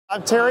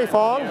I'm Terry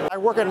Fong. I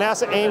work at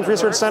NASA Ames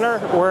Research Center,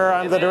 where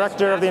I'm the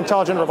director of the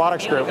Intelligent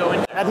Robotics Group.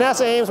 At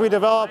NASA Ames, we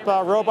develop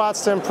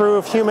robots to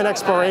improve human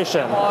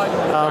exploration.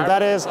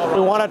 That is, we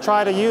want to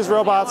try to use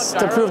robots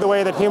to improve the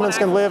way that humans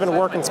can live and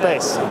work in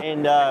space.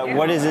 And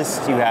what is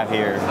this you have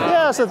here?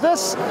 Yeah, so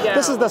this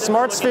is the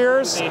Smart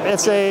Spheres.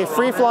 It's a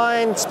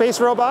free-flying space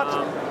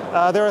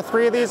robot. There are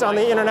 3 of these on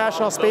the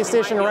International Space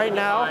Station right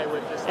now,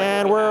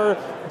 and we're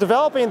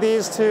developing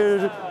these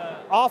to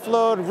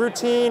offload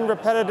routine,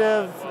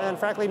 repetitive, and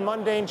frankly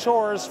mundane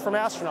chores from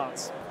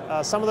astronauts.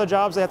 Some of the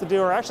jobs they have to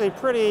do are actually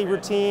pretty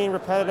routine,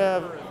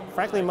 repetitive,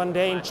 frankly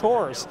mundane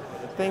chores.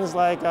 Things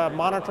like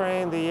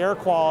monitoring the air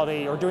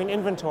quality or doing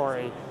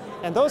inventory.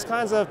 And those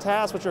kinds of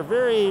tasks, which are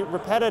very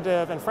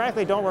repetitive and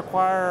frankly don't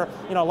require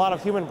a lot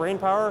of human brain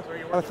power,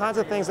 are the kinds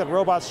of things that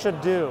robots should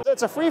do.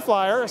 It's a free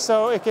flyer,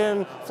 so it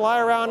can fly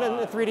around in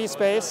 3D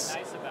space.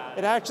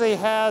 It actually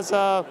has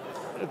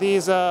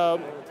these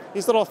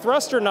little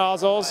thruster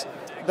nozzles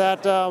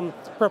that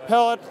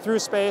propel it through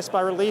space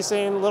by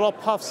releasing little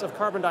puffs of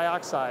carbon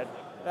dioxide.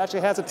 It actually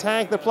has a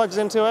tank that plugs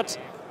into it.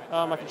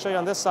 I can show you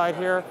on this side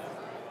here.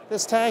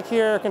 This tank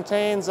here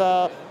contains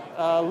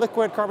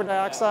liquid carbon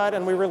dioxide,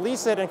 and we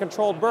release it in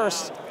controlled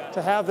bursts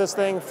to have this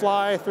thing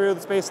fly through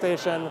the space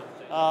station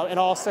in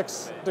all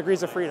 6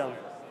 degrees of freedom.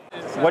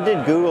 What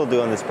did Google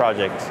do on this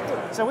project?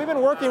 So we've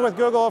been working with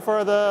Google for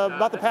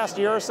about the past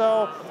year or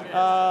so.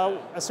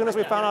 As soon as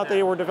we found out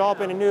they were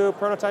developing a new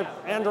prototype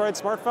Android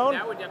smartphone,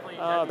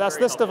 that's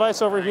this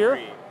device over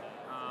here.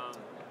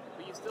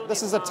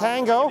 This is a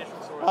Tango,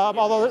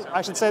 although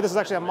I should say this is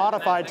actually a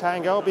modified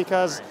Tango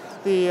because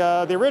the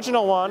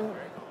original one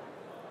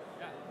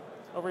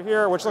over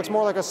here, which looks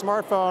more like a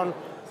smartphone,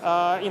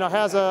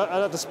 has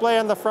a display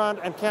in the front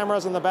and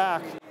cameras in the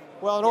back.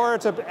 Well, in order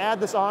to add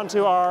this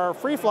onto our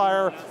free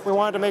flyer, we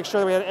wanted to make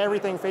sure that we had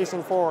everything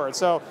facing forward.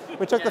 So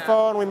we took the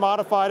phone, we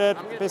modified it,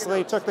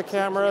 basically took the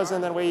cameras,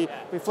 and then we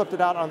flipped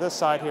it out on this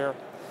side here.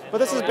 But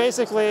this is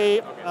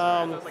basically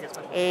an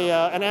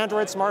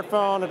Android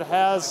smartphone. It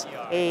has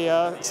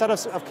a set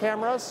of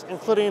cameras,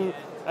 including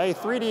a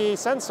 3D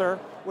sensor,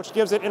 which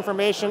gives it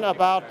information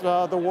about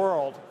the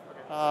world.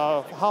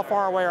 How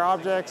far away are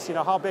objects,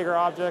 how big are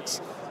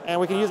objects,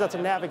 and we can use that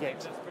to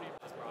navigate.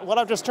 What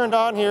I've just turned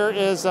on here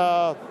is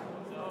a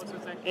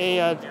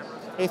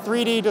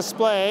 3D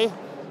display,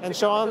 and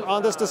show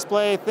on this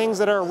display things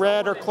that are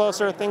red are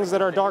closer, things that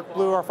are dark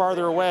blue are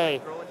farther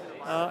away.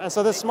 And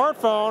so this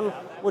smartphone,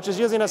 which is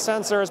using a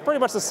sensor, is pretty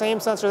much the same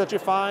sensor that you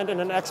find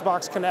in an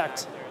Xbox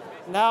Kinect.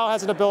 Now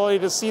has an ability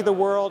to see the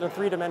world in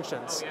 3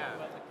 dimensions.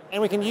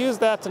 And we can use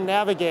that to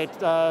navigate,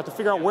 to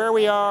figure out where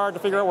we are, to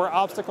figure out where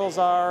obstacles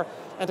are,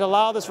 and to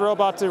allow this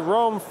robot to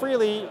roam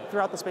freely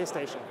throughout the space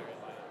station.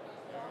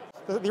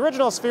 The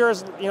original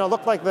spheres,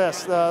 looked like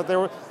this.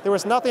 There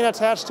was nothing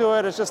attached to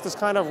it. It's just this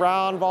kind of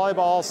round,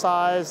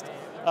 volleyball-sized,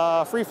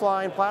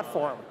 free-flying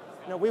platform.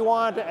 We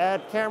wanted to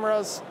add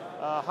cameras,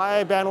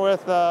 high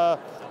bandwidth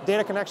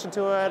data connection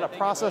to it, a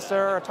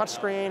processor, a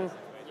touchscreen,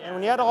 and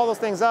when you add all those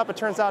things up, it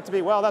turns out to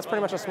be, well, that's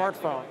pretty much a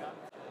smartphone.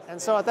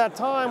 And so at that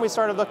time, we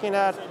started looking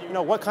at,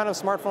 what kind of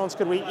smartphones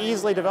could we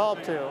easily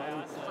develop to.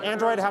 And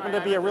Android happened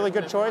to be a really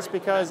good choice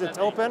because it's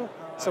open,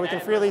 so we can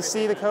freely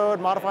see the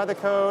code, modify the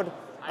code,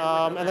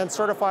 and then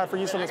certify it for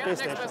use on the space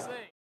station.